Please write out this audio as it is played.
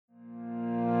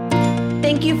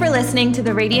Thank you for listening to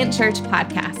the Radiant Church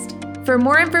podcast. For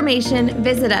more information,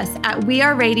 visit us at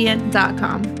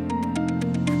weareradiant.com.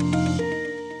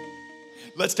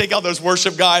 Let's take out those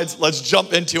worship guides. Let's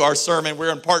jump into our sermon.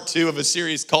 We're in part 2 of a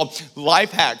series called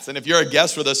Life Hacks. And if you're a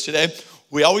guest with us today,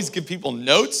 we always give people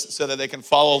notes so that they can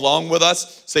follow along with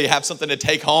us, so you have something to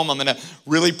take home. I'm gonna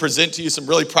really present to you some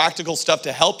really practical stuff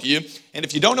to help you. And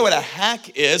if you don't know what a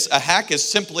hack is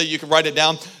simply, you can write it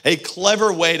down, a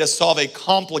clever way to solve a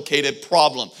complicated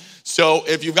problem. So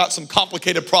if you've got some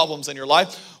complicated problems in your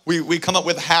life, we come up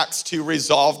with hacks to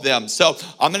resolve them. So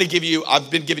I've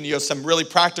been giving you some really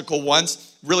practical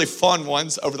ones, really fun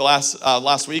ones over the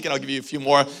last week, and I'll give you a few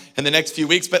more in the next few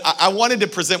weeks. But I wanted to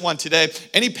present one today.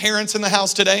 Any parents in the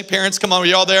house today? Parents, come on, are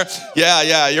you all there?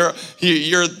 Yeah,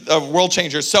 you're a world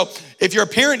changer. So if you're a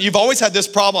parent, you've always had this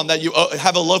problem that you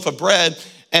have a loaf of bread,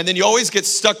 and then you always get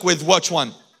stuck with which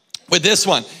one? With this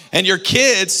one. And your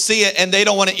kids see it and they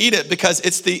don't want to eat it because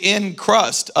it's the end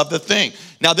crust of the thing.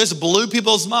 Now, this blew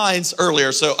people's minds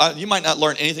earlier, so you might not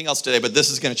learn anything else today, but this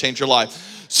is going to change your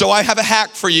life. So I have a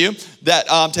hack for you that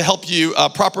to help you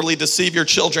properly deceive your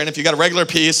children. If you got a regular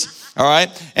piece, all right,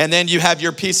 and then you have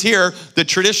your piece here, the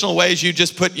traditional ways you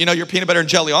just put, your peanut butter and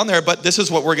jelly on there, but this is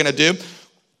what we're going to do.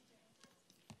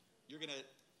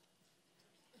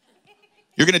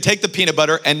 You're going to take the peanut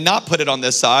butter and not put it on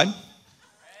this side.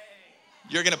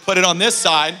 You're going to put it on this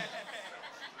side.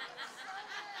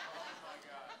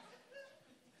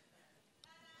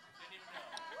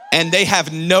 And they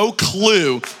have no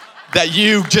clue that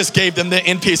you just gave them the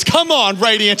end piece. Come on,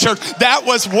 Radiant Church. That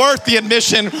was worth the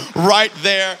admission right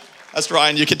there. That's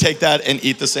Ryan. You can take that and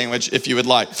eat the sandwich if you would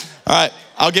like. All right.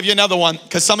 I'll give you another one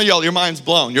because some of y'all, your mind's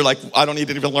blown. You're like, I don't need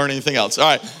to even learn anything else. All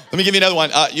right. Let me give you another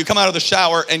one. You come out of the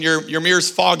shower and your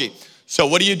mirror's foggy. So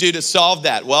what do you do to solve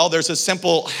that? Well, there's a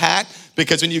simple hack.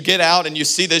 Because when you get out and you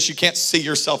see this, you can't see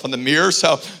yourself in the mirror.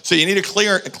 So you need to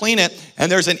clean it.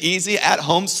 And there's an easy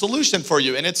at-home solution for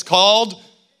you. And it's called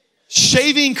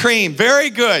shaving cream. Very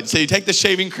good. So you take the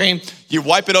shaving cream, you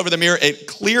wipe it over the mirror, it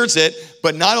clears it.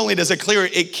 But not only does it clear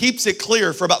it, it keeps it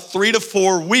clear for about 3 to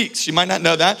 4 weeks. You might not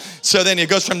know that. So then it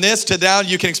goes from this to down.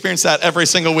 You can experience that every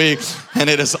single week. And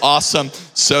it is awesome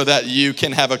so that you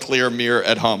can have a clear mirror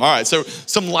at home. All right, so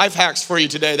some life hacks for you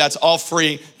today. That's all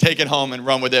free. Take it home and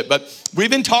run with it. But we've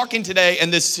been talking today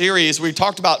in this series. We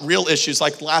talked about real issues.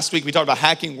 Like last week, we talked about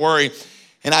hacking worry.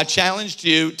 And I challenged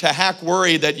you to hack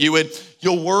worry that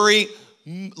you'll worry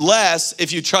less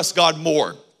if you trust God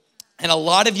more. And a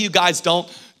lot of you guys don't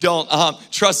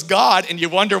trust God, and you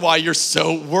wonder why you're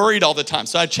so worried all the time.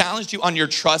 So I challenged you on your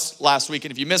trust last week,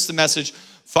 and if you missed the message,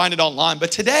 find it online.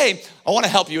 But today, I want to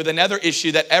help you with another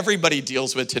issue that everybody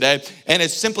deals with today, and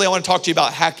it's simply I want to talk to you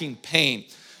about hacking pain.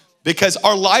 Because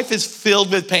our life is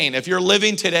filled with pain. If you're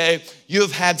living today, you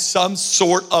have had some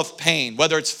sort of pain,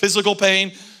 whether it's physical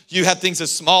pain, you have things as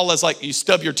small as like you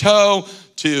stub your toe,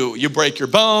 to you break your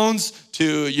bones,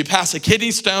 to you pass a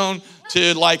kidney stone,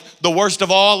 to like the worst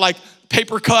of all, like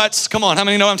paper cuts. Come on, how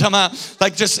many know what I'm talking about?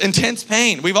 Like just intense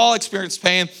pain. We've all experienced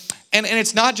pain. And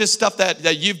it's not just stuff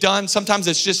that you've done. Sometimes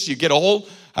it's just you get old.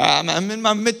 I'm in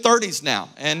my mid-30s now.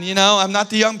 And, I'm not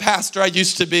the young pastor I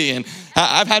used to be. And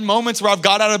I've had moments where I've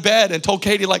got out of bed and told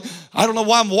Katie, like, I don't know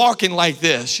why I'm walking like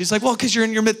this. She's like, well, because you're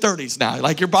in your mid-30s now.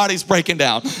 Like, your body's breaking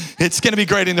down. It's going to be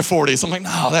great in the 40s. I'm like,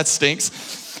 no, that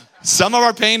stinks. Some of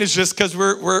our pain is just because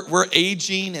we're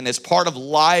aging and it's part of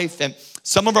life. And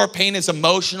some of our pain is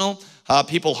emotional.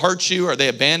 People hurt you or they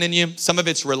abandon you. Some of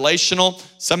it's relational.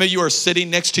 Some of you are sitting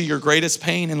next to your greatest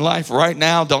pain in life right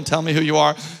now. Don't tell me who you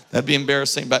are. That'd be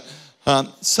embarrassing. But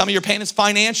some of your pain is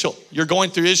financial. You're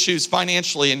going through issues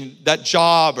financially, and that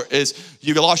job is,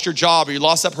 you lost your job or you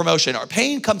lost that promotion. Our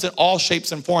pain comes in all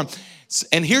shapes and forms.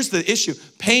 And here's the issue.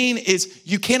 Pain is,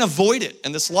 you can't avoid it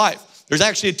in this life. There's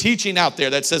actually a teaching out there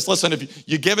that says, listen, if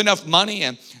you give enough money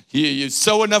and you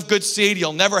sow enough good seed,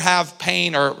 you'll never have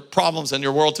pain or problems in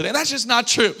your world today. And that's just not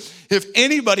true. If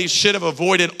anybody should have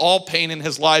avoided all pain in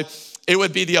his life, it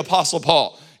would be the Apostle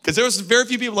Paul. Because there was very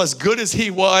few people as good as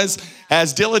he was,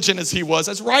 as diligent as he was,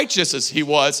 as righteous as he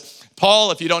was.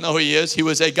 Paul, if you don't know who he is, he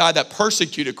was a guy that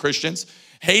persecuted Christians,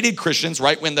 hated Christians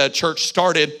right when the church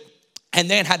started, and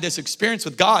then had this experience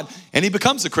with God, and he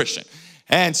becomes a Christian.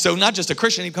 And so not just a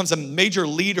Christian, he becomes a major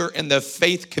leader in the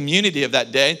faith community of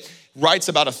that day, writes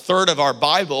about a third of our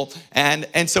Bible.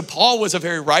 And so Paul was a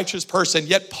very righteous person,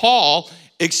 yet Paul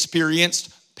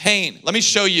experienced pain. Let me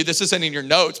show you, this isn't in your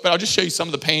notes, but I'll just show you some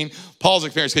of the pain Paul's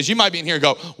experienced, because you might be in here and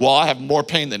go, well, I have more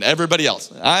pain than everybody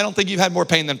else. I don't think you've had more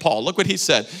pain than Paul. Look what he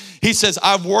said. He says,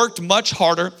 I've worked much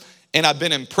harder and I've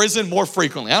been in prison more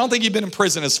frequently. I don't think you've been in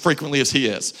prison as frequently as he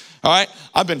is, all right?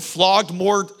 I've been flogged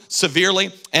more severely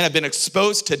and have been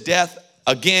exposed to death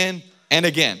again and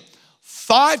again.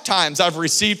 5 times I've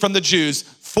received from the Jews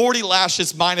 40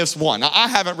 lashes minus 1. Now, I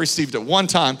haven't received it 1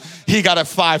 time. He got it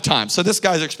 5 times. So this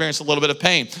guy's experienced a little bit of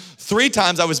pain. 3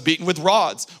 times I was beaten with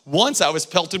rods. Once I was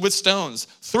pelted with stones.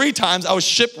 3 times I was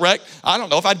shipwrecked. I don't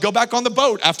know if I'd go back on the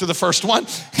boat after the first one.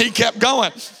 He kept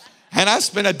going. And I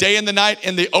spent a day and the night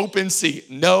in the open sea.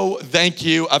 No, thank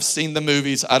you. I've seen the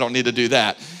movies. I don't need to do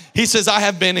that. He says, I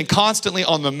have been constantly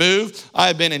on the move. I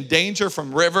have been in danger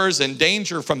from rivers, and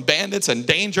danger from bandits, and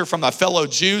danger from my fellow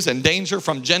Jews, and danger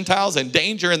from Gentiles, and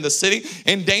danger in the city,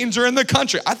 and danger in the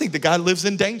country. I think the guy lives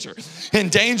in danger in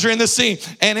the sea,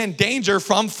 and in danger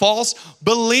from false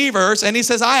believers. And he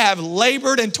says, I have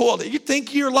labored and toiled. You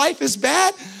think your life is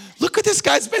bad? Look what this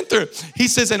guy's been through. He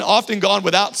says, and often gone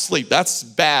without sleep. That's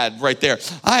bad right there.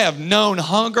 I have known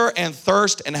hunger and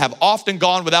thirst and have often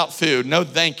gone without food. No,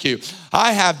 thank you.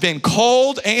 I have been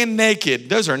cold and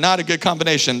naked. Those are not a good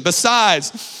combination.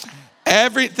 Besides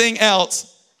everything else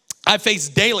I face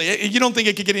daily. You don't think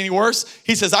it could get any worse?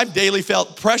 He says, I've daily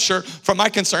felt pressure from my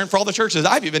concern for all the churches.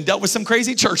 I've even dealt with some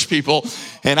crazy church people,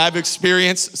 and I've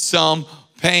experienced some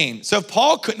pain. So if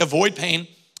Paul couldn't avoid pain,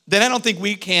 then I don't think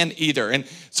we can either. And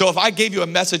so if I gave you a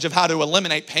message of how to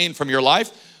eliminate pain from your life,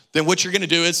 then what you're gonna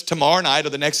do is tomorrow night or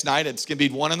the next night, it's gonna be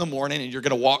 1 a.m. and you're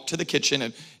gonna walk to the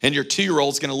kitchen and your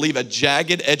 2-year-old's gonna leave a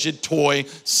jagged edged toy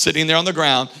sitting there on the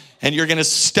ground, and you're gonna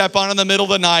step on in the middle of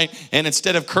the night, and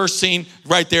instead of cursing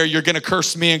right there, you're gonna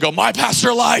curse me and go, my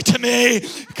pastor lied to me,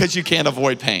 because you can't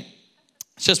avoid pain.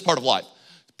 It's just part of life.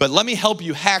 But let me help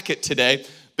you hack it today,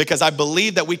 because I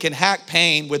believe that we can hack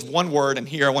pain with one word, and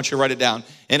here I want you to write it down,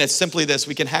 and it's simply this: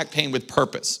 we can hack pain with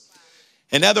purpose.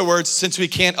 In other words, since we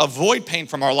can't avoid pain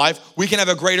from our life, we can have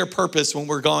a greater purpose when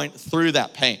we're going through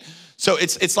that pain. So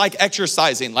it's like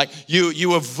exercising. Like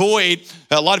you avoid,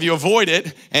 a lot of you avoid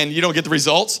it and you don't get the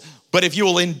results, but if you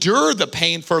will endure the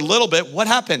pain for a little bit, what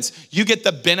happens? You get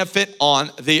the benefit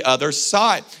on the other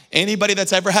side. Anybody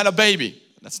that's ever had a baby,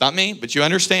 that's not me, but you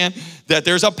understand that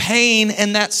there's a pain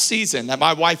in that season that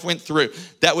my wife went through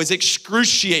that was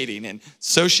excruciating. And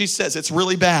so she says, it's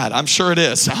really bad. I'm sure it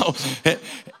is. So,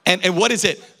 and what is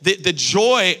it? The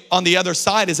joy on the other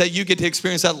side is that you get to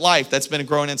experience that life that's been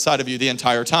growing inside of you the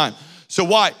entire time. So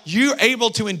why? You're able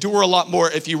to endure a lot more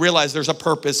if you realize there's a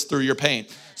purpose through your pain.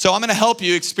 So I'm gonna help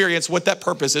you experience what that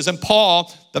purpose is. And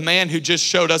Paul, the man who just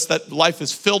showed us that life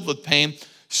is filled with pain,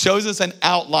 shows us an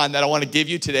outline that I want to give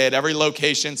you today at every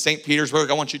location. St. Petersburg,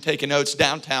 I want you taking notes.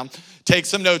 Downtown, take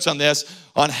some notes on this,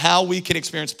 on how we can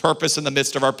experience purpose in the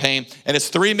midst of our pain. And it's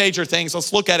 3 major things.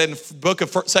 Let's look at it in the book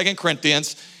of 2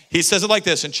 Corinthians. He says it like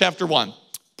this in chapter 1.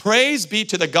 Praise be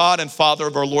to the God and Father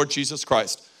of our Lord Jesus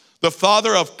Christ, the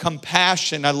Father of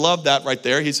compassion. I love that right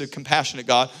there. He's a compassionate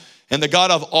God. And the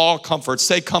God of all comfort.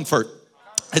 Say comfort.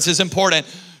 This is important.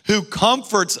 Who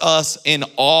comforts us in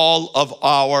all of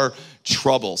our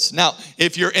troubles. Now,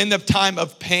 if you're in the time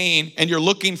of pain and you're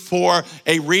looking for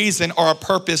a reason or a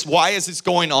purpose, why is this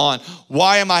going on?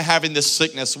 Why am I having this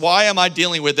sickness? Why am I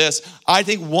dealing with this? I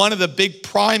think one of the big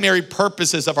primary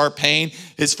purposes of our pain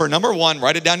is for, number 1,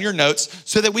 write it down in your notes,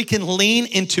 so that we can lean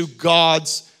into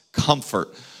God's comfort.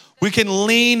 We can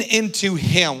lean into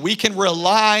Him. We can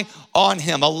rely on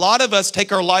Him. A lot of us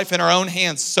take our life in our own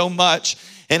hands so much.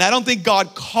 And I don't think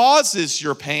God causes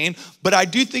your pain, but I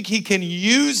do think He can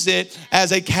use it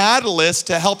as a catalyst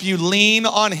to help you lean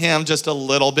on Him just a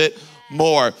little bit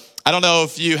more. I don't know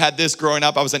if you had this growing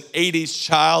up. I was an 80s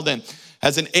child, and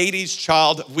as an 80s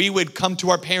child, we would come to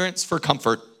our parents for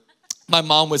comfort. My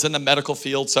mom was in the medical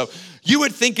field, so you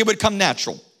would think it would come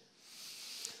natural.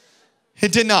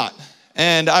 It did not.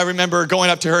 And I remember going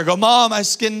up to her and go, Mom, I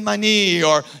skinned my knee,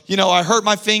 or, I hurt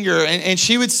my finger. And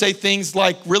she would say things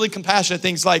like, really compassionate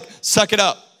things like, suck it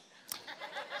up.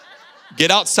 Get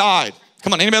outside.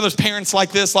 Come on, anybody other's parents like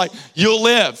this? Like, you'll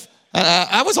live. And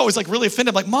I was always like really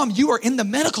offended. Like, Mom, you are in the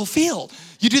medical field.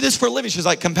 You do this for a living. She's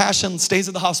like, compassion stays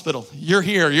at the hospital. You're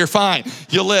here, you're fine,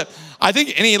 you'll live. I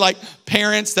think any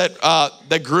parents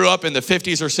that grew up in the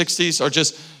 50s or 60s are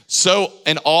just so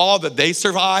in awe that they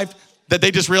survived, that they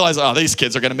just realize, oh, these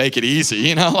kids are gonna make it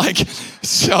easy,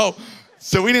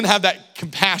 So we didn't have that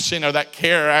compassion or that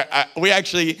care. We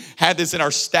actually had this in our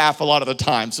staff a lot of the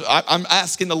time. So I'm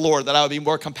asking the Lord that I would be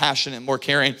more compassionate and more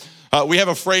caring. We have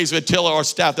a phrase with Tilla, our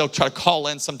staff, they'll try to call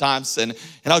in sometimes, and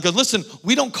I'll go, listen,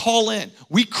 we don't call in,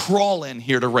 we crawl in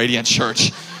here to Radiant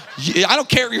Church. I don't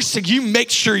care if you're sick, you make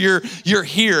sure you're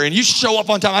here and you show up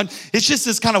on time. It's just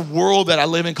this kind of world that I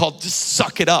live in called just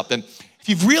suck it up. And if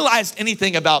you've realized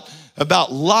anything about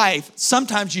life,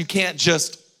 sometimes you can't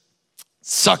just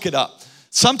suck it up.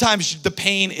 Sometimes the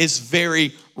pain is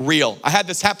very real. I had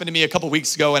this happen to me a couple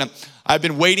weeks ago, and I've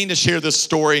been waiting to share this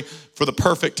story for the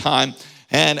perfect time.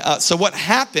 And so what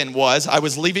happened was I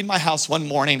was leaving my house one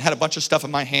morning, had a bunch of stuff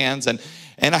in my hands, and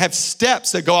I have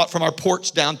steps that go out from our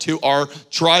porch down to our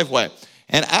driveway.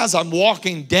 And as I'm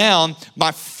walking down,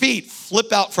 my feet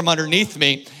flip out from underneath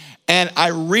me, and I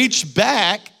reach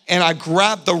back and I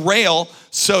grab the rail.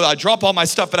 So I drop all my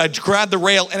stuff, but I grab the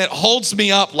rail and it holds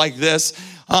me up like this.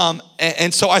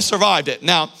 And so I survived it.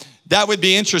 Now, that would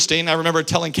be interesting. I remember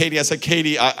telling Katie, I said,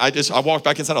 Katie, I walked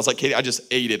back inside. I was like, Katie, I just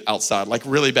ate it outside, like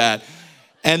really bad.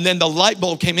 And then the light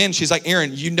bulb came in. She's like,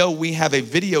 Aaron, you know we have a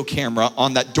video camera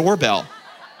on that doorbell.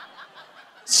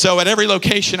 So at every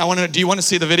location, do you want to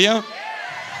see the video?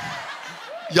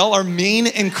 Y'all are mean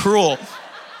and cruel.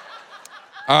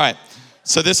 All right.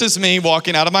 So this is me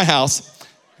walking out of my house.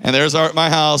 And there's my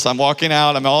house. I'm walking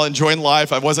out. I'm all enjoying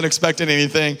life. I wasn't expecting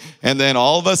anything. And then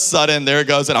all of a sudden, there it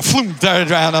goes. And I floom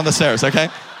down on the stairs, okay?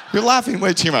 You're laughing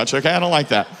way too much, okay? I don't like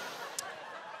that.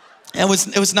 And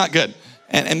it was not good.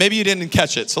 And maybe you didn't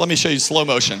catch it. So let me show you slow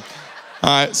motion.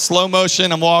 All right, slow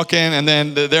motion. I'm walking. And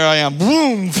then there I am.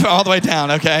 Boom, all the way down,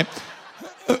 okay?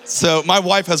 So my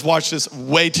wife has watched this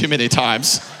way too many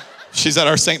times. She's at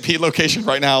our St. Pete location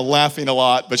right now laughing a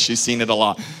lot, but she's seen it a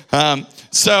lot.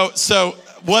 So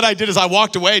what I did is I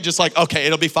walked away just like, okay,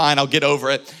 it'll be fine. I'll get over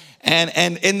it.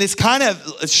 And this kind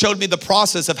of showed me the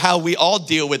process of how we all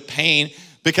deal with pain,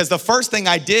 because the first thing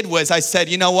I did was I said,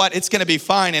 you know what? It's going to be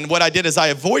fine. And what I did is I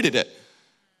avoided it.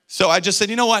 So I just said,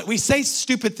 you know what? We say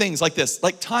stupid things like this,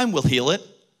 like time will heal it.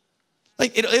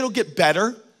 Like it'll get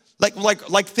better.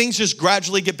 Like things just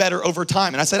gradually get better over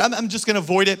time. And I said, I'm just going to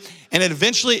avoid it, and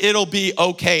eventually it'll be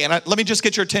okay. And let me just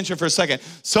get your attention for a second.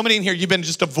 So many in here, you've been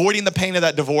just avoiding the pain of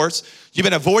that divorce. You've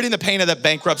been avoiding the pain of that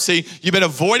bankruptcy. You've been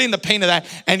avoiding the pain of that,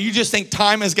 and you just think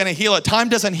time is going to heal it. Time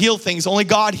doesn't heal things. Only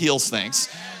God heals things.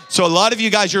 So a lot of you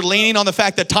guys, you're leaning on the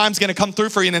fact that time's going to come through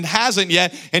for you, and it hasn't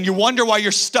yet, and you wonder why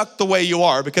you're stuck the way you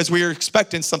are, because we are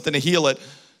expecting something to heal it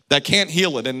that can't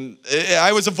heal it. And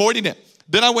I was avoiding it.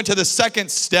 Then I went to the second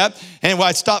step, and when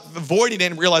I stopped avoiding it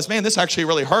and realized, man, this actually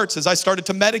really hurts, is I started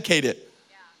to medicate it.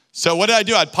 Yeah. So what did I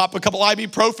do? I'd pop a couple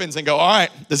ibuprofens and go, all right,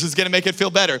 this is going to make it feel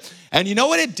better. And you know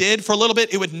what it did for a little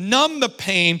bit? It would numb the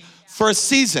pain for a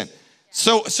season.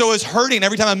 So it was hurting.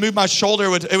 Every time I moved my shoulder,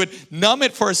 it would numb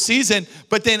it for a season.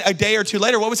 But then a day or two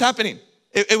later, what was happening?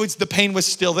 The pain was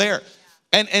still there.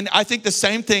 And I think the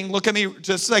same thing, look at me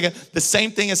just a second, the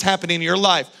same thing is happening in your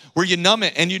life where you numb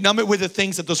it, and you numb it with the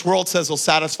things that this world says will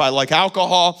satisfy, like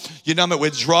alcohol, you numb it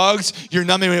with drugs, you're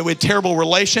numbing it with terrible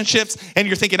relationships, and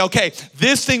you're thinking, okay,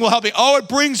 this thing will help me. Oh, it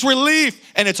brings relief,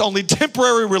 and it's only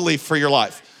temporary relief for your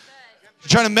life. You're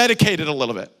trying to medicate it a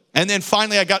little bit. And then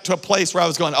finally I got to a place where I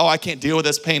was going, I can't deal with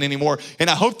this pain anymore. And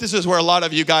I hope this is where a lot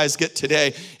of you guys get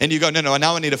today, and you go, no,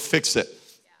 now I need to fix it.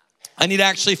 I need to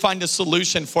actually find a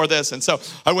solution for this. And so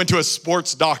I went to a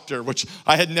sports doctor, which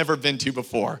I had never been to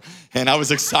before. And I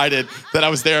was excited that I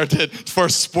was there for a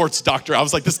sports doctor. I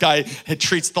was like, this guy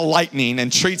treats the Lightning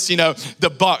and treats,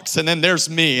 the Bucks. And then there's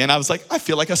me. And I was like, I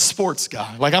feel like a sports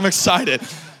guy. Like, I'm excited.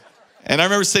 And I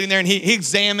remember sitting there, and he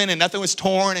examined, and nothing was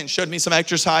torn, and showed me some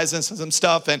exercises and some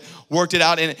stuff and worked it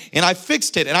out. And I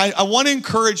fixed it. And I want to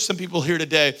encourage some people here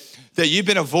today that you've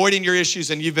been avoiding your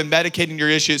issues and you've been medicating your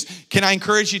issues. Can I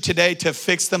encourage you today to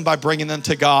fix them by bringing them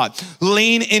to God?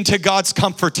 Lean into God's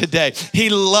comfort today. He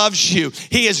loves you.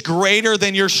 He is greater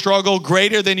than your struggle,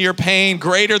 greater than your pain,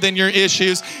 greater than your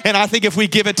issues. And I think if we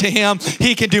give it to him,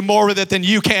 he can do more with it than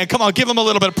you can. Come on, give him a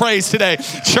little bit of praise today,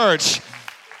 church.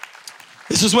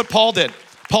 This is what Paul did.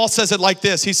 Paul says it like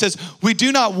this. He says, we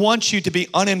do not want you to be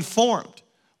uninformed,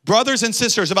 brothers and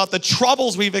sisters, about the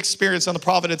troubles we've experienced on the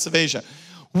province of Asia.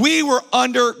 We were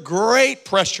under great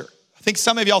pressure. I think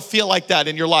some of y'all feel like that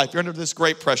in your life. You're under this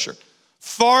great pressure,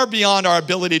 far beyond our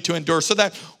ability to endure, so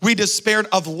that we despaired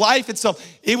of life itself.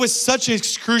 It was such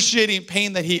excruciating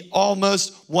pain that he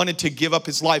almost wanted to give up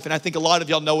his life. And I think a lot of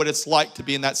y'all know what it's like to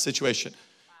be in that situation.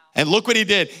 And look what he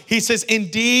did. He says,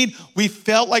 indeed, we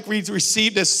felt like we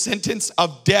received a sentence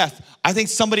of death. I think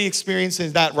somebody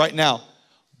experiences that right now.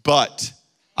 But,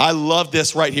 I love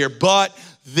this right here, but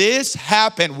this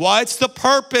happened. What's the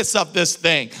purpose of this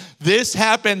thing? This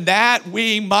happened that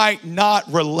we might not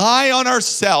rely on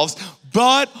ourselves,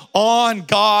 but on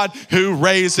God who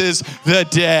raises the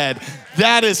dead.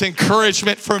 That is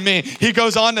encouragement for me. He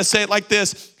goes on to say it like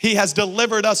this. He has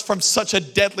delivered us from such a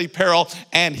deadly peril,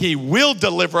 and he will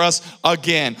deliver us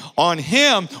again. On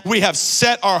him, we have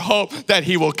set our hope that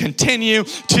he will continue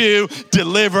to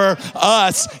deliver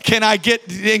us. Can I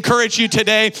encourage you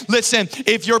today? Listen,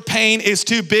 if your pain is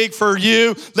too big for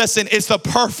you, listen, it's the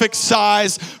perfect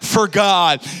size for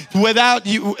God. Without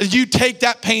you take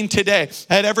that pain today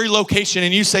at every location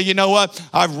and you say, you know what?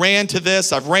 I've ran to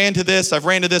this,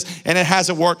 and it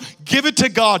hasn't worked. Give it to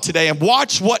God today and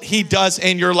watch what he does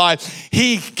in your life.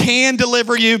 He can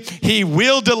deliver you. He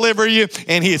will deliver you.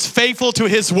 And he is faithful to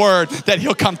his word that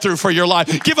he'll come through for your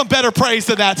life. Give him better praise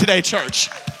than that today, church.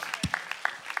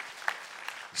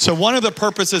 So one of the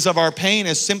purposes of our pain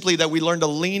is simply that we learn to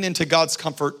lean into God's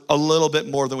comfort a little bit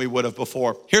more than we would have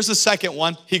before. Here's the second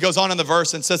one. He goes on in the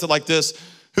verse and says it like this: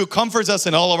 who comforts us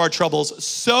in all of our troubles,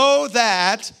 so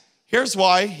that, here's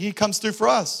why he comes through for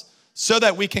us, so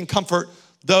that we can comfort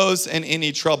those in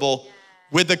any trouble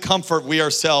with the comfort we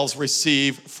ourselves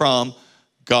receive from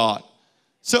God.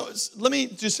 So let me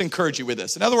just encourage you with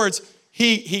this. In other words,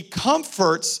 he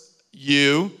comforts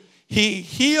you, he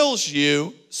heals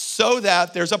you so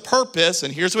that there's a purpose,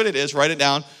 and here's what it is, write it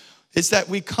down, it's that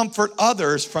we comfort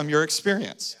others from your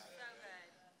experience.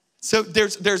 So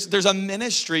there's a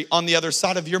ministry on the other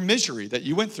side of your misery that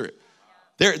you went through.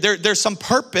 There's some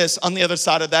purpose on the other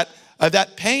side of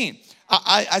that pain.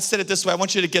 I said it this way, I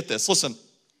want you to get this. Listen,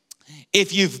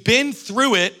 if you've been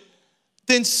through it,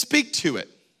 then speak to it.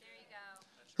 There you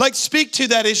go. Like, speak to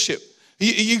that issue.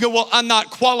 You go, well, I'm not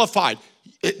qualified.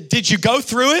 Did you go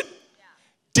through it? Yeah.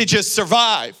 Did you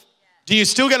survive? Yeah. Do you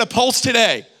still get a pulse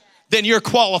today? Yeah. Then you're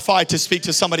qualified to speak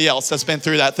to somebody else that's been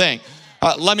through that thing.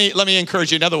 Let me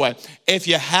encourage you another way. If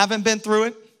you haven't been through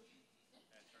it,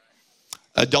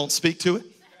 don't speak to it.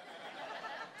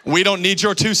 We don't need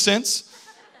your 2 cents.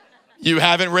 You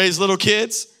haven't raised little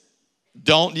kids.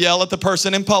 Don't yell at the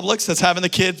person in Publix that's having the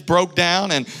kids broke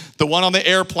down and the one on the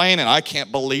airplane, and I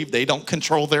can't believe they don't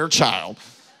control their child.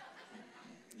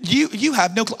 You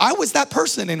have no clue. I was that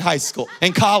person in high school,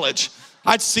 in college.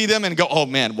 I'd see them and go, oh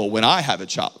man, well, when I have a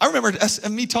child. I remember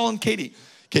me telling Katie,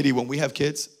 when we have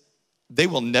kids, they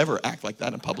will never act like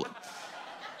that in public.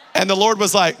 And the Lord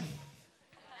was like,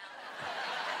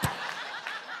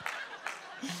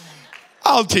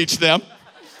 I'll teach them.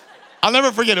 I'll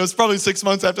never forget, it was probably 6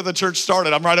 months after the church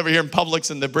started. I'm right over here in Publix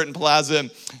in the Britton Plaza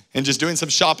and just doing some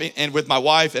shopping and with my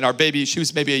wife and our baby. She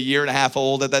was maybe 1.5 years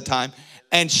old at that time.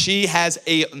 And she has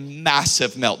a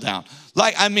massive meltdown.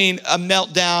 Like, I mean, a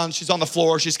meltdown. She's on the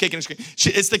floor. She's kicking and screaming.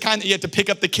 It's the kind that you have to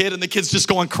pick up the kid and the kid's just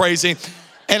going crazy.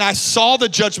 And I saw the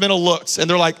judgmental looks and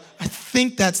they're like, I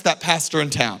think that's that pastor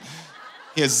in town.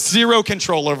 He has zero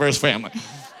control over his family.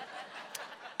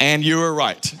 And you were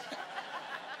right.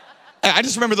 I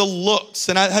just remember the looks,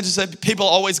 and I just said people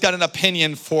always got an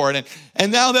opinion for it.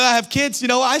 And now that I have kids,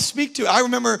 I speak to it. I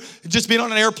remember just being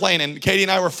on an airplane, and Katie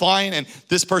and I were flying, and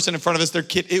this person in front of us, their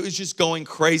kid, it was just going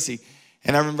crazy.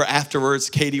 And I remember afterwards,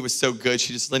 Katie was so good.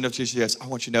 She just leaned up to me, she goes, I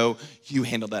want you to know you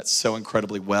handled that so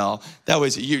incredibly well. That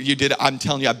was, you did it. I'm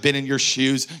telling you, I've been in your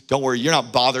shoes. Don't worry, you're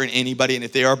not bothering anybody. And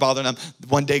if they are bothering them,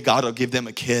 one day God will give them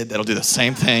a kid that'll do the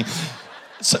same thing.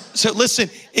 So listen,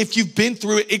 if you've been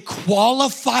through it, it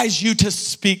qualifies you to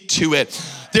speak to it.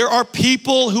 There are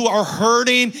people who are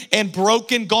hurting and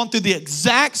broken, gone through the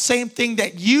exact same thing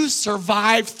that you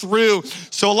survived through.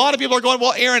 So a lot of people are going,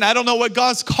 well, Aaron, I don't know what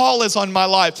God's call is on my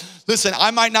life. Listen,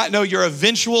 I might not know your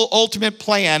eventual ultimate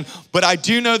plan, but I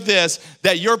do know this,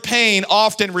 that your pain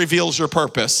often reveals your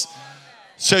purpose.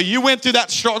 So you went through that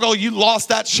struggle, you lost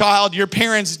that child, your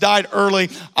parents died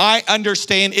early. I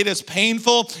understand it is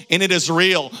painful and it is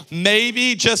real.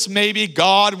 Maybe, just maybe,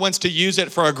 God wants to use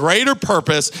it for a greater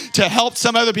purpose to help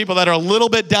some other people that are a little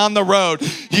bit down the road.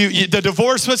 The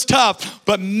divorce was tough,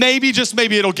 but maybe, just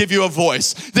maybe, it'll give you a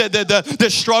voice. The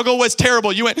struggle was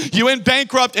terrible. You went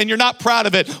bankrupt and you're not proud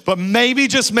of it, but maybe,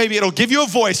 just maybe, it'll give you a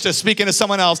voice to speak into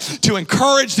someone else, to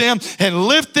encourage them and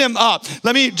lift them up.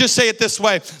 Let me just say it this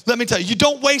way. Let me tell you,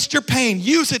 don't waste your pain.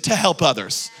 Use it to help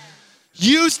others.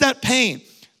 Use that pain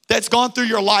that's gone through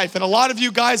your life. And a lot of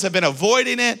you guys have been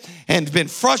avoiding it and been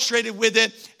frustrated with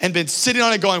it and been sitting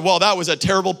on it going, well, that was a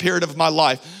terrible period of my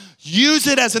life. Use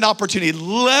it as an opportunity.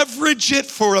 Leverage it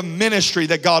for a ministry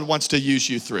that God wants to use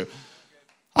you through.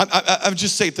 I'm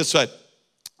just saying it this way.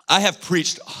 I have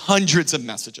preached hundreds of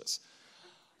messages.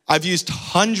 I've used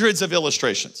hundreds of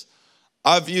illustrations.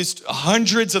 I've used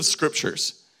hundreds of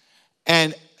scriptures.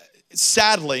 And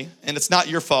sadly, and it's not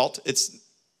your fault, it's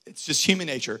just human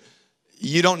nature,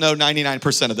 you don't know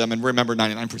 99% of them and remember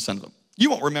 99% of them. You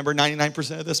won't remember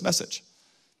 99% of this message.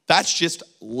 That's just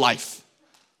life.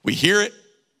 We hear it,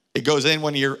 it goes in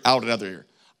one ear, out another ear.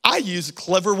 I use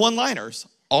clever one-liners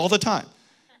all the time.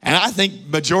 And I think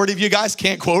majority of you guys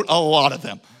can't quote a lot of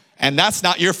them. And that's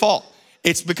not your fault.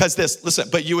 It's because listen,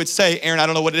 but you would say, Aaron, I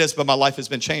don't know what it is, but my life has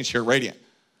been changed here at Radiant.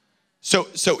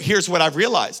 So here's what I've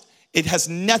realized. It has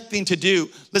nothing to do,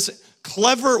 listen,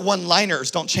 clever one-liners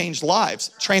don't change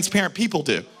lives. Transparent people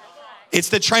do. It's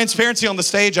the transparency on the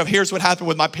stage of here's what happened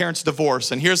with my parents'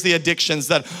 divorce, and here's the addictions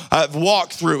that I've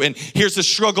walked through, and here's the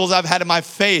struggles I've had in my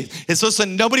faith. It's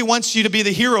listen, nobody wants you to be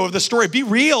the hero of the story. Be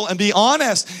real and be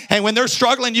honest. And when they're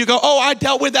struggling, you go, oh, I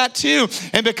dealt with that too.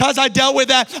 And because I dealt with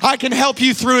that, I can help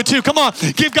you through it too. Come on,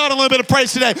 give God a little bit of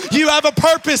praise today. You have a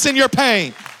purpose in your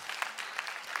pain.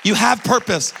 You have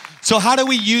purpose. So how do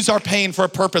we use our pain for a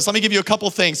purpose? Let me give you a couple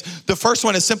things. The first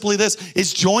one is simply this,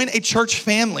 is join a church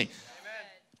family.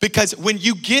 Because when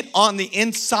you get on the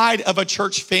inside of a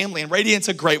church family, and Radiant's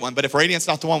a great one, but if Radiant's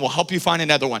not the one, we'll help you find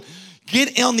another one.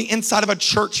 Get on the inside of a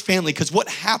church family, because what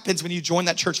happens when you join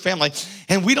that church family,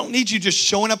 and we don't need you just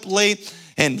showing up late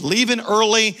and leaving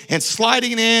early and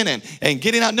sliding in and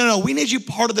getting out. No, we need you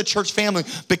part of the church family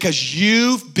because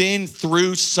you've been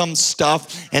through some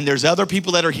stuff, and there's other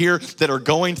people that are here that are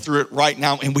going through it right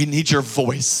now, and we need your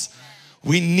voice.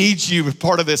 We need you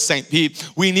part of this, St. Pete.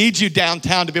 We need you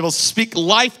downtown to be able to speak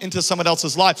life into someone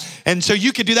else's life. And so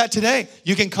you can do that today.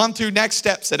 You can come through Next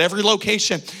Steps at every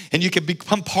location, and you can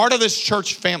become part of this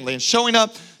church family. And showing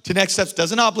up to Next Steps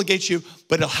doesn't obligate you,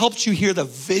 but it helps you hear the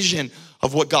vision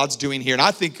of what God's doing here. And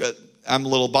I think, I'm a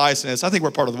little biased in this, I think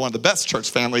we're part of one of the best church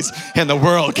families in the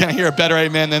world. Can I hear a better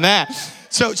amen than that?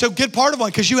 So get part of one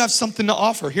because you have something to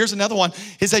offer. Here's another one,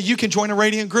 is that you can join a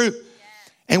Radiant group.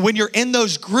 And when you're in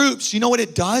those groups, you know what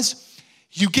it does?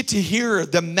 You get to hear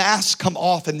the mask come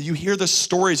off and you hear the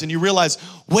stories and you realize,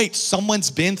 wait,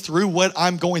 someone's been through what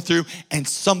I'm going through and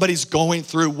somebody's going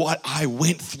through what I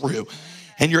went through.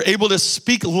 And you're able to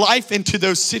speak life into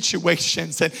those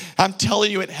situations. And I'm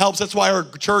telling you, it helps. That's why our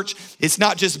church, it's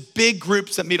not just big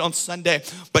groups that meet on Sunday,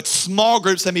 but small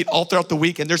groups that meet all throughout the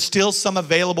week. And there's still some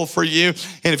available for you.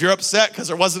 And if you're upset because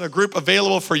there wasn't a group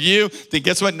available for you, then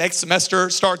guess what? Next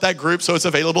semester, start that group so it's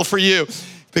available for you.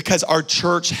 Because our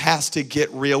church has to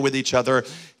get real with each other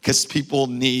because people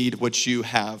need what you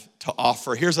have to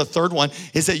offer. Here's a third one,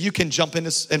 is that you can jump in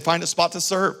and find a spot to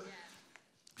serve.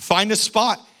 Find a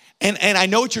spot. And I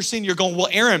know what you're saying. You're going, well,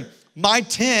 Aaron, my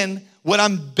 10, what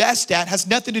I'm best at has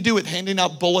nothing to do with handing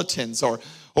out bulletins or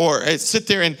sit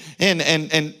there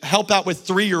and help out with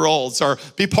 3-year-olds or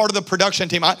be part of the production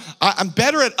team. I'm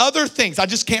better at other things. I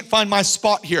just can't find my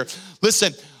spot here.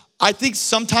 Listen, I think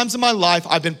sometimes in my life,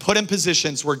 I've been put in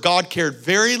positions where God cared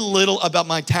very little about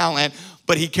my talent,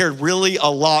 but he cared really a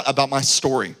lot about my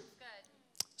story. Good.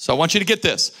 So I want you to get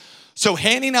this. So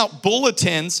handing out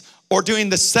bulletins or doing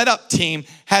the setup team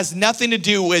has nothing to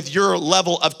do with your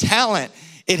level of talent.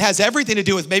 It has everything to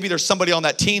do with maybe there's somebody on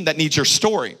that team that needs your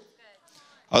story.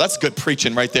 Oh, that's good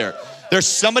preaching right there. There's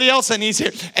somebody else that needs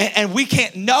here. And we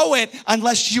can't know it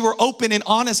unless you are open and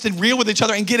honest and real with each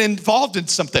other and get involved in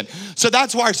something. So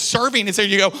that's why serving is there.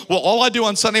 You go, well, all I do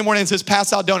on Sunday mornings is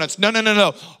pass out donuts.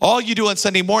 No. All you do on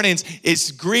Sunday mornings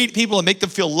is greet people and make them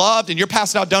feel loved. And you're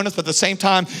passing out donuts, but at the same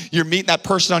time, you're meeting that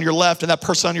person on your left and that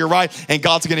person on your right. And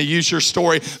God's going to use your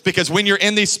story. Because when you're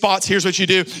in these spots, here's what you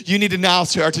do. You need to now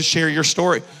start to share your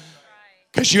story.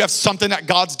 Because you have something that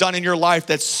God's done in your life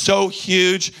that's so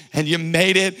huge and you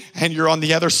made it and you're on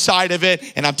the other side of it.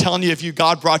 And I'm telling you, if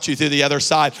God brought you through the other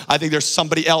side, I think there's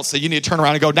somebody else that you need to turn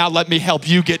around and go, now let me help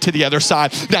you get to the other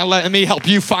side. Now let me help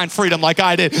you find freedom like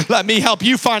I did. Let me help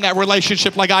you find that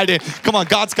relationship like I did. Come on,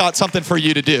 God's got something for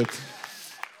you to do.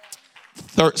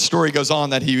 Third story goes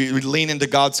on that we lean into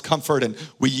God's comfort and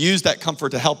we use that comfort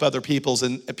to help other people.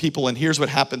 And here's what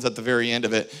happens at the very end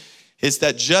of it. Is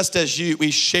that just as we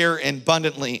share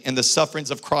abundantly in the sufferings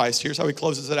of Christ, here's how he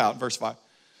closes it out, verse 5.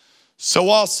 So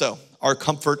also our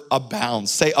comfort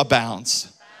abounds, say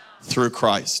abounds, through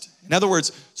Christ. In other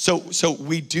words, so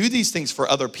we do these things for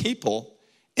other people,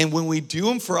 and when we do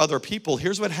them for other people,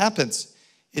 here's what happens.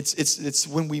 It's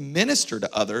when we minister to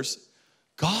others,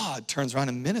 God turns around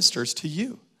and ministers to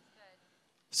you.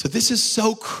 So this is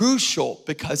so crucial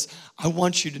because I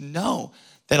want you to know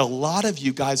that a lot of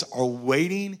you guys are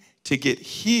waiting to get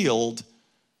healed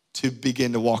to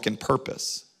begin to walk in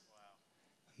purpose.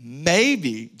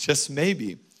 Maybe, just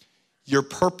maybe, your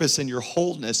purpose and your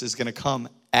wholeness is gonna come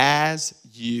as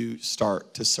you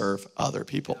start to serve other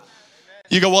people.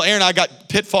 You go, well, Aaron, I got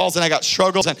pitfalls and I got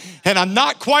struggles and I'm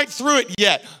not quite through it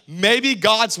yet. Maybe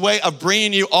God's way of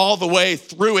bringing you all the way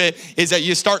through it is that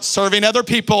you start serving other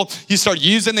people. You start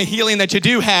using the healing that you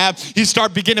do have. You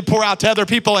start beginning to pour out to other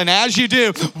people. And as you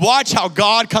do, watch how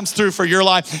God comes through for your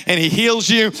life and he heals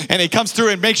you and he comes through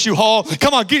and makes you whole.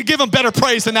 Come on, give him better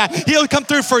praise than that. He'll come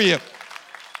through for you.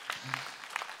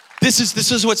 This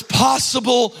is what's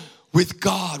possible with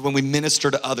God when we minister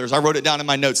to others. I wrote it down in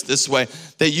my notes this way,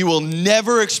 that you will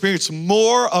never experience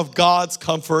more of God's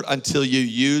comfort until you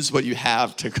use what you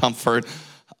have to comfort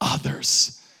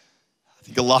others. I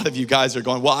think a lot of you guys are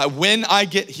going, well, when I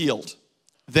get healed,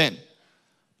 then.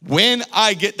 When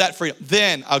I get that freedom,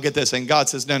 then I'll get this. And God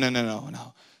says,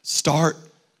 no. Start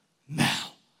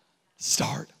now.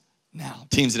 Start now.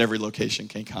 Teams at every location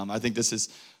can come. I think this is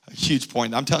a huge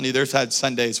point. I'm telling you, there's had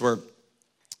Sundays where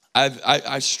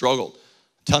I've struggled.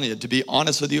 I'm telling you, to be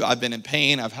honest with you, I've been in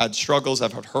pain. I've had struggles.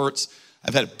 I've had hurts.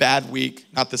 I've had a bad week.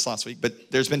 Not this last week,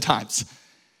 but there's been times.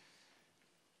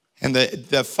 And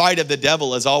the fight of the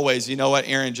devil is always, you know what,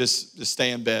 Aaron, just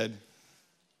stay in bed.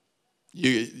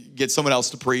 You get someone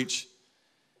else to preach.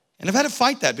 And I've had to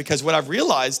fight that because what I've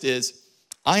realized is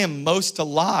I am most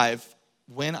alive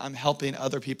when I'm helping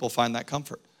other people find that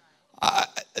comfort.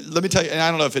 Let me tell you, and I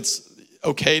don't know if it's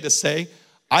okay to say,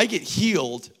 I get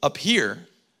healed up here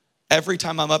every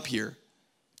time I'm up here.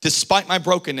 Despite my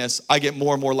brokenness, I get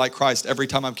more and more like Christ every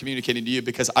time I'm communicating to you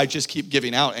because I just keep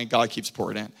giving out and God keeps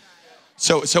pouring in.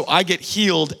 So I get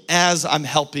healed as I'm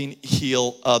helping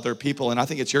heal other people. And I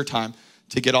think it's your time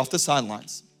to get off the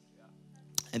sidelines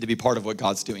and to be part of what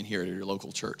God's doing here at your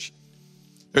local church.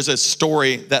 There's a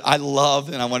story that I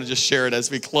love and I want to just share it as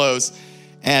we close.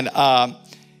 And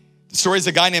the story is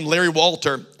a guy named Larry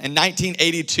Walter. In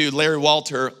 1982, Larry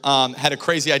Walter had a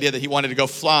crazy idea that he wanted to go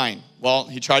flying. Well,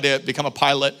 he tried to become a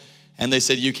pilot, and they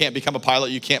said, you can't become a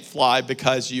pilot, you can't fly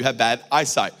because you have bad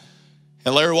eyesight.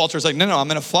 And Larry Walter's like, no, I'm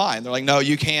gonna fly. And they're like, no,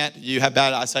 you can't, you have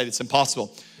bad eyesight, it's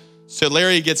impossible. So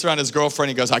Larry gets around his girlfriend,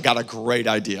 he goes, I got a great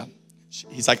idea.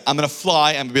 He's like, I'm gonna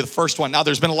fly, I'm gonna be the first one. Now,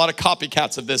 there's been a lot of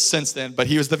copycats of this since then, but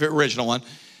he was the original one.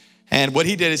 And what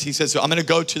he did is he said, so I'm gonna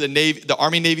go to the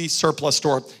Army Navy surplus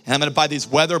store and I'm gonna buy these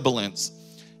weather balloons.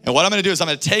 And what I'm gonna do is I'm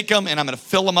gonna take them and I'm gonna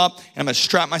fill them up and I'm gonna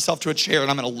strap myself to a chair and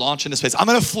I'm gonna launch into space. I'm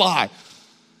gonna fly.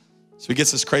 So he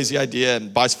gets this crazy idea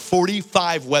and buys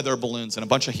 45 weather balloons and a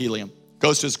bunch of helium,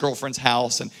 goes to his girlfriend's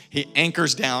house and he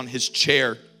anchors down his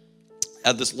chair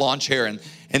at this lawn chair and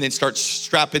then starts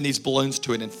strapping these balloons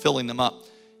to it and filling them up.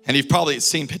 And you've probably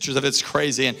seen pictures of it, it's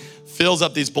crazy, and fills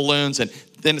up these balloons and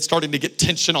then it's starting to get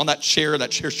tension on that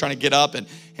chair's trying to get up. And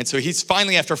so he's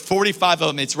finally, after 45 of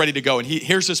them, it's ready to go. And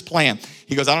here's his plan.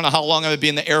 He goes, I don't know how long I'm gonna be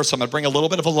in the air, so I'm gonna bring a little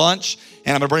bit of a lunch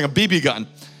and I'm gonna bring a BB gun.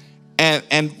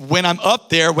 And when I'm up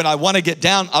there, when I wanna get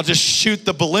down, I'll just shoot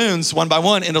the balloons one by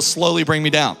one and it'll slowly bring me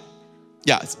down.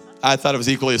 Yeah, I thought it was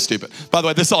equally as stupid. By the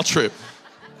way, this is all true.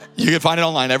 You can find it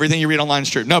online. Everything you read online is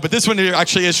true. No, but this one here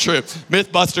actually is true.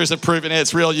 Mythbusters have proven it.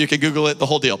 It's real. You can Google it, the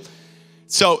whole deal.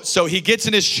 So he gets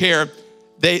in his chair.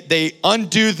 They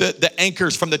undo the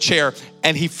anchors from the chair,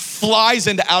 and he flies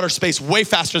into outer space way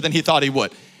faster than he thought he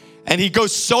would. And he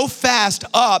goes so fast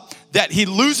up that he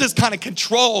loses kind of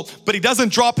control, but he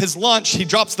doesn't drop his lunch. He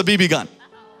drops the BB gun.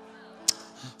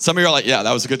 Some of you are like, yeah,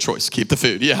 that was a good choice. Keep the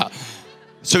food. Yeah.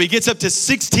 So he gets up to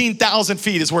 16,000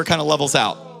 feet is where it kind of levels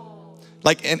out.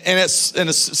 Like in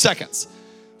seconds.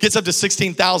 Gets up to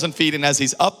 16,000 feet, and as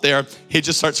he's up there, he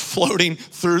just starts floating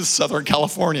through Southern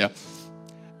California.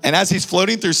 And as he's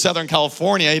floating through Southern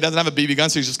California, he doesn't have a BB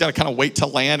gun, so he's just got to kind of wait to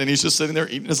land, and he's just sitting there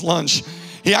eating his lunch.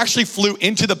 He actually flew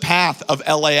into the path of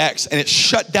LAX, and it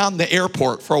shut down the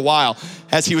airport for a while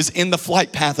as he was in the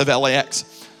flight path of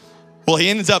LAX. Well, he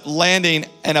ends up landing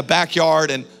in a backyard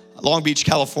in Long Beach,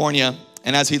 California,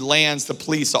 and as he lands, the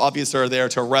police obviously are there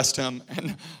to arrest him,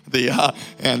 and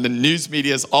the news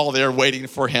media is all there waiting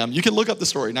for him. You can look up the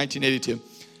story, 1982.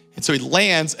 And so he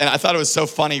lands, and I thought it was so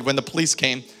funny when the police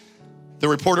came. The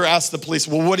reporter asked the police,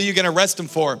 well, what are you going to arrest him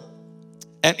for?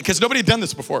 And because nobody had done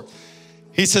this before.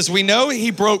 He says, we know he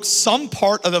broke some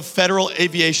part of the Federal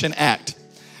Aviation Act.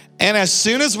 And as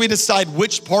soon as we decide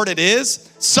which part it is,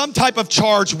 some type of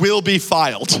charge will be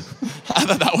filed. I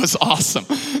thought that was awesome.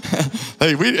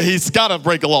 He's got to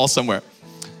break a law somewhere.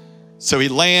 So he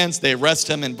lands, they arrest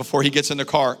him, and before he gets in the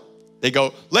car, they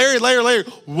go, Larry,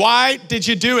 why did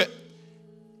you do it?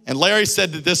 And Larry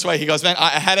said it this way. He goes, man, I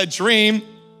had a dream,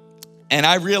 and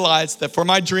I realized that for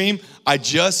my dream, I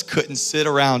just couldn't sit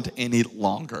around any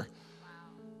longer.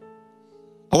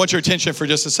 I want your attention for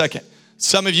just a second.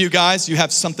 Some of you guys, you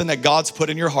have something that God's put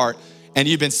in your heart, and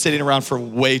you've been sitting around for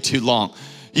way too long.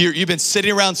 You've been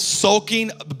sitting around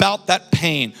sulking about that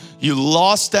pain. You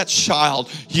lost that child.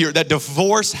 That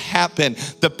divorce happened.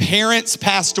 The parents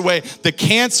passed away. The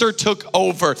cancer took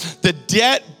over. The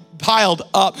debt piled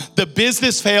up, the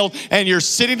business failed, and you're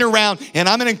sitting around, and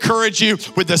I'm gonna encourage you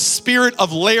with the spirit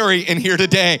of Larry in here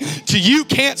today. You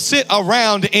can't sit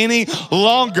around any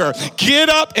longer. Get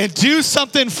up and do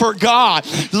something for God.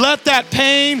 Let that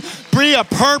pain be a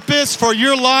purpose for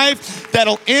your life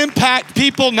that'll impact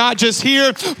people not just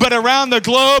here, but around the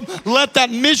globe. Let that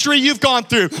misery you've gone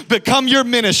through become your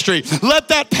ministry. Let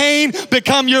that pain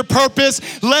become your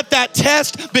purpose. Let that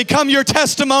test become your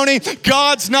testimony.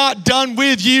 God's not done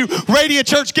with you. Radiant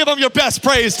Church, give them your best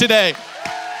praise today.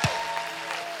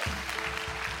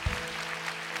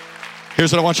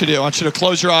 Here's what I want you to do. I want you to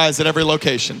close your eyes at every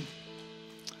location.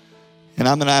 And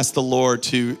I'm gonna ask the Lord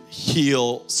to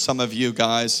heal some of you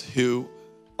guys who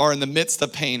are in the midst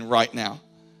of pain right now.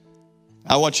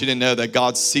 I want you to know that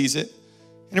God sees it.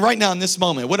 And right now in this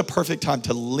moment, what a perfect time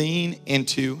to lean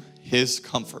into his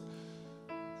comfort.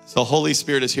 So Holy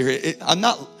Spirit is here. I'm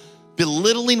not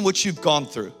belittling what you've gone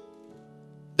through.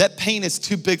 That pain is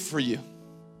too big for you,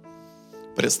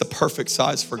 but it's the perfect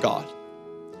size for God.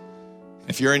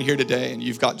 If you're in here today and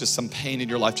you've got just some pain in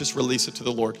your life, just release it to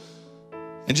the Lord.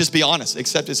 And just be honest,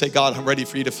 accept it, say, God, I'm ready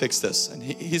for you to fix this. And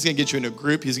he's gonna get you in a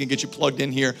group, he's gonna get you plugged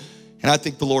in here. And I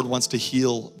think the Lord wants to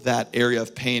heal that area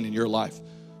of pain in your life.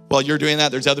 While you're doing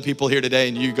that, there's other people here today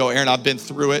and you go, Aaron, I've been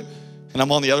through it and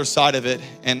I'm on the other side of it.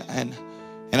 And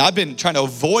I've been trying to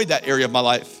avoid that area of my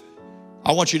life.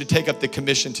 I want you to take up the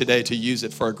commission today to use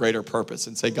it for a greater purpose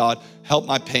and say, God, help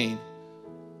my pain.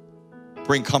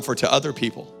 Bring comfort to other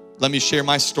people. Let me share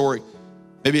my story.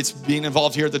 Maybe it's being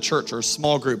involved here at the church or a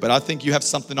small group, but I think you have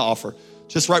something to offer.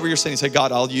 Just right where you're sitting, say,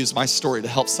 God, I'll use my story to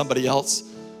help somebody else.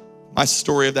 My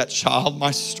story of that child, my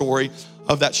story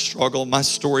of that struggle, my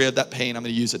story of that pain, I'm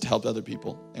gonna use it to help other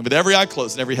people. And with every eye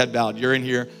closed and every head bowed, you're in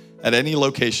here at any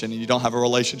location and you don't have a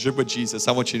relationship with Jesus,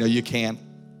 I want you to know you can.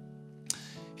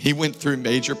 He went through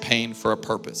major pain for a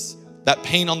purpose. That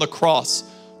pain on the cross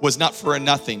was not for a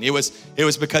nothing. It was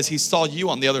because he saw you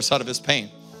on the other side of his pain.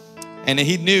 And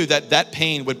he knew that that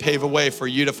pain would pave a way for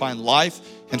you to find life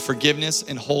and forgiveness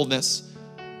and wholeness.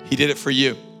 He did it for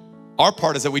you. Our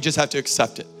part is that we just have to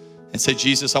accept it and say,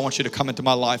 Jesus, I want you to come into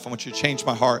my life. I want you to change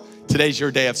my heart. Today's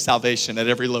your day of salvation at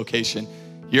every location.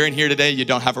 You're in here today, you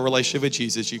don't have a relationship with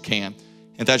Jesus, you can.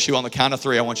 If that's you, on the count of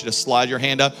 3, I want you to slide your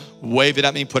hand up, wave it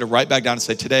at me, put it right back down and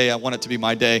say, today I want it to be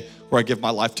my day where I give my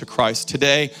life to Christ.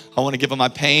 Today, I want to give him my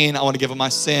pain, I want to give him my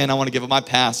sin, I want to give him my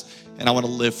past, and I want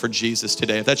to live for Jesus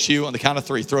today. If that's you, on the count of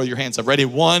 3, throw your hands up. Ready?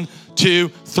 1, 2,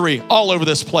 3. All over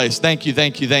this place. Thank you,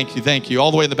 thank you, thank you, thank you.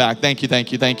 All the way in the back. Thank you,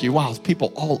 thank you, thank you. Wow,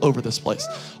 people all over this place.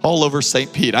 All over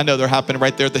St. Pete. I know they're happening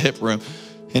right there at the Hip Room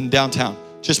in downtown.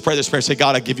 Just pray this prayer. Say,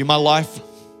 God, I give you my life.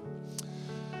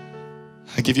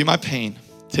 I give you my pain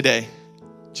today.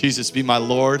 Jesus, be my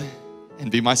Lord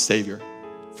and be my Savior.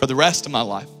 For the rest of my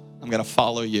life, I'm going to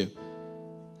follow you.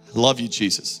 I love you,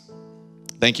 Jesus.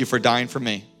 Thank you for dying for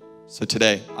me. So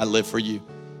today, I live for you.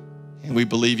 And we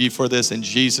believe you for this. In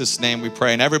Jesus' name we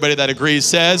pray. And everybody that agrees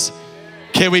says,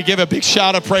 can we give a big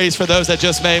shout of praise for those that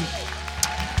just made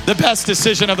the best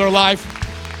decision of their life?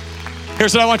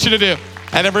 Here's what I want you to do.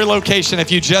 At every location, if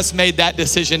you just made that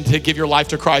decision to give your life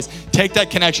to Christ, take that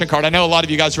connection card. I know a lot of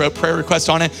you guys wrote prayer requests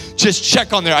on it. Just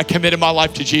check on there. I committed my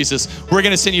life to Jesus. We're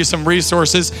going to send you some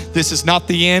resources. This is not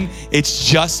the end. It's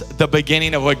just the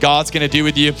beginning of what God's going to do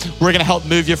with you. We're going to help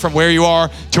move you from where you are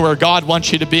to where God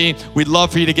wants you to be. We'd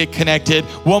love for you to get connected.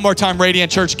 One more time,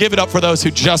 Radiant Church, give it up for those who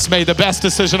just made the best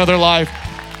decision of their life.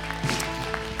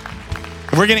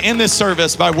 We're going to end this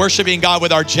service by worshiping God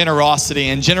with our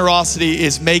generosity, and generosity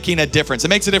is making a difference. It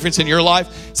makes a difference in your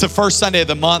life. It's the first Sunday of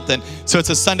the month, and so it's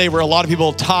a Sunday where a lot of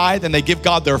people tithe and they give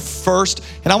God their first.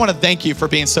 And I want to thank you for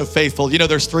being so faithful. You know,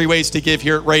 there's 3 ways to give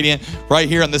here at Radiant, right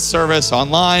here on this service,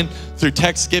 online, through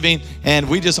text giving, and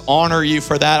we just honor you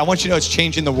for that. I want you to know it's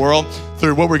changing the world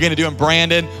through what we're going to do in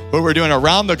Brandon, what we're doing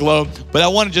around the globe. But I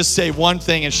want to just say one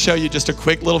thing and show you just a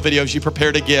quick little video as you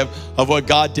prepare to give of what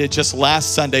God did just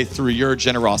last Sunday through your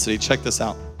generosity. Check this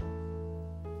out.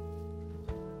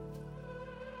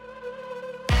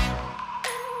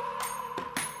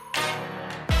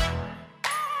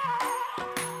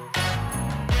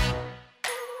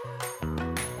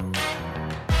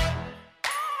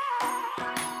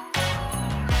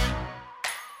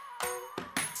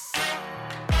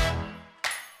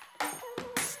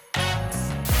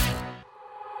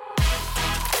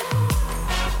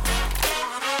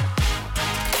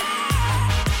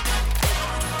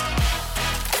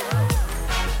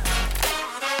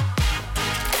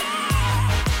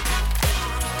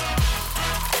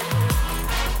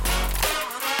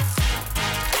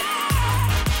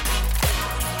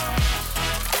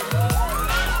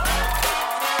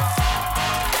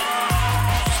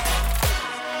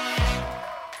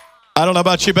 I don't know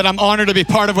about you, but I'm honored to be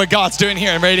part of what God's doing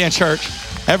here in Radiant Church.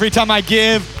 Every time I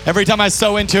give, every time I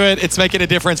sow into it, it's making a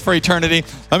difference for eternity.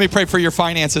 Let me pray for your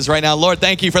finances right now. Lord,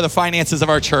 thank you for the finances of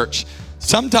our church.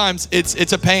 Sometimes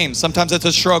it's a pain. Sometimes it's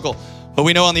a struggle. But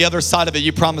we know on the other side of it,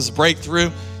 you promise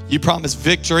breakthrough. You promise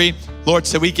victory. Lord,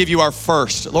 so we give you our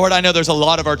first. Lord, I know there's a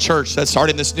lot of our church that's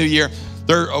starting this new year.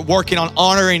 They're working on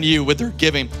honoring you with their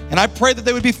giving. And I pray that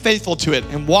they would be faithful to it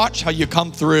and watch how you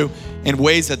come through in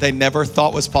ways that they never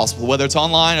thought was possible, whether it's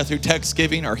online or through text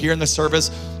giving or here in the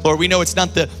service. Lord, we know it's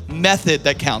not the method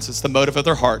that counts, it's the motive of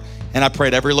their heart. And I pray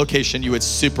at every location you would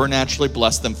supernaturally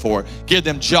bless them for. Give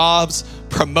them jobs,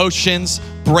 promotions,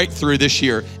 breakthrough this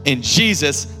year. In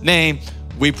Jesus' name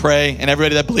we pray. And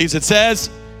everybody that believes it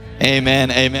says, amen,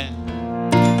 amen.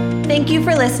 Thank you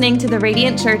for listening to the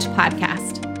Radiant Church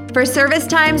podcast. For service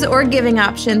times or giving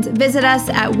options, visit us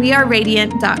at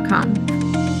weareradiant.com.